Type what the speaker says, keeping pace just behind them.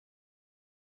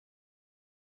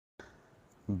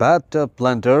Bathtub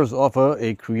planters offer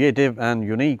a creative and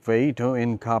unique way to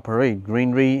incorporate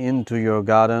greenery into your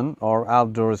garden or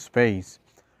outdoor space.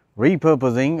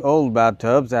 Repurposing old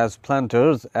bathtubs as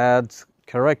planters adds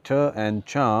character and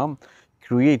charm,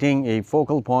 creating a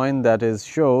focal point that is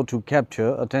sure to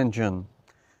capture attention.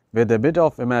 With a bit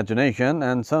of imagination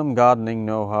and some gardening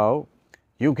know-how,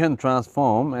 you can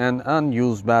transform an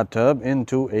unused bathtub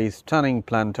into a stunning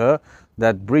planter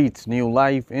that breathes new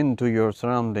life into your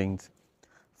surroundings.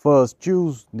 First,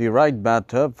 choose the right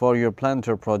bathtub for your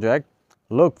planter project.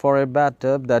 Look for a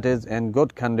bathtub that is in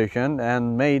good condition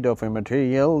and made of a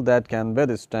material that can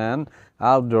withstand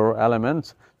outdoor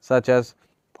elements such as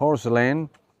porcelain,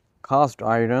 cast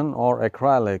iron, or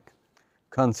acrylic.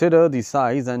 Consider the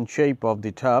size and shape of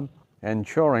the tub,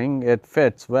 ensuring it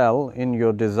fits well in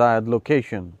your desired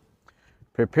location.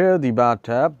 Prepare the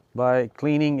bathtub by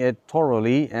cleaning it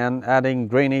thoroughly and adding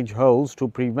drainage holes to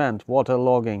prevent water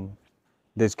logging.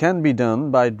 This can be done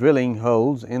by drilling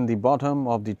holes in the bottom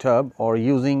of the tub or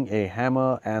using a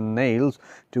hammer and nails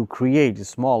to create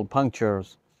small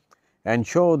punctures.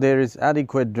 Ensure there is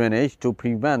adequate drainage to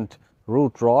prevent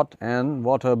root rot and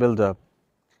water buildup.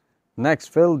 Next,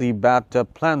 fill the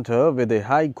bathtub planter with a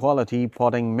high-quality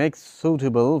potting mix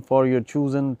suitable for your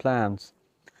chosen plants.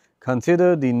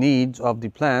 Consider the needs of the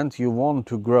plants you want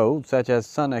to grow, such as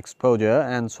sun exposure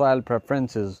and soil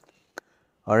preferences.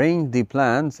 Arrange the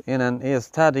plants in an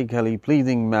aesthetically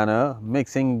pleasing manner,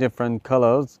 mixing different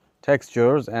colors,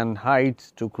 textures, and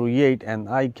heights to create an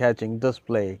eye-catching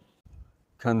display.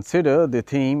 Consider the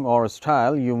theme or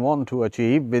style you want to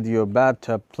achieve with your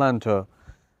bathtub planter.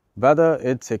 Whether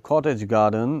it's a cottage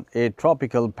garden, a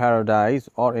tropical paradise,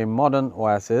 or a modern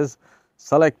oasis,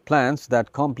 select plants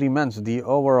that complement the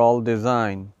overall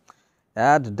design.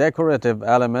 Add decorative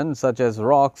elements such as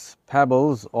rocks,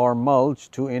 pebbles, or mulch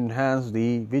to enhance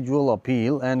the visual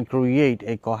appeal and create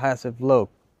a cohesive look.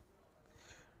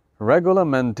 Regular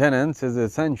maintenance is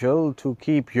essential to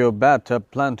keep your bathtub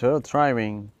planter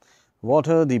thriving.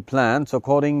 Water the plants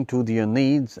according to their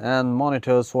needs and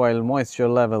monitor soil moisture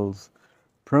levels.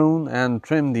 Prune and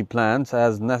trim the plants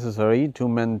as necessary to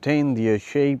maintain their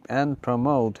shape and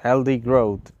promote healthy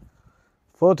growth.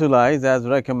 Fertilize as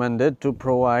recommended to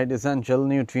provide essential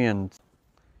nutrients.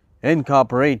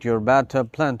 Incorporate your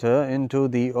bathtub planter into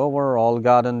the overall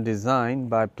garden design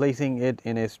by placing it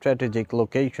in a strategic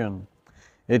location.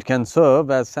 It can serve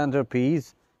as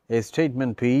centerpiece, a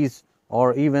statement piece,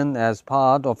 or even as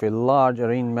part of a large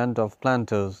arrangement of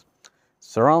planters.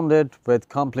 Surround it with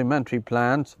complementary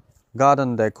plants,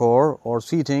 garden decor, or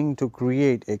seating to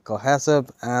create a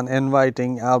cohesive and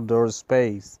inviting outdoor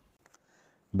space.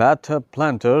 Bathtub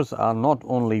planters are not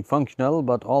only functional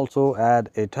but also add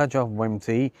a touch of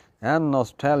whimsy and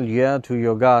nostalgia to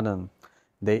your garden.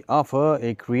 They offer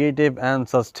a creative and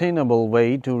sustainable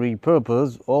way to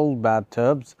repurpose old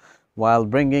bathtubs while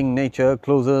bringing nature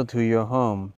closer to your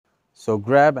home. So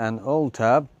grab an old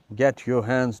tub, get your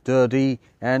hands dirty,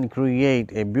 and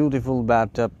create a beautiful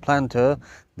bathtub planter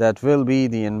that will be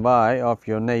the envy of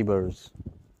your neighbors.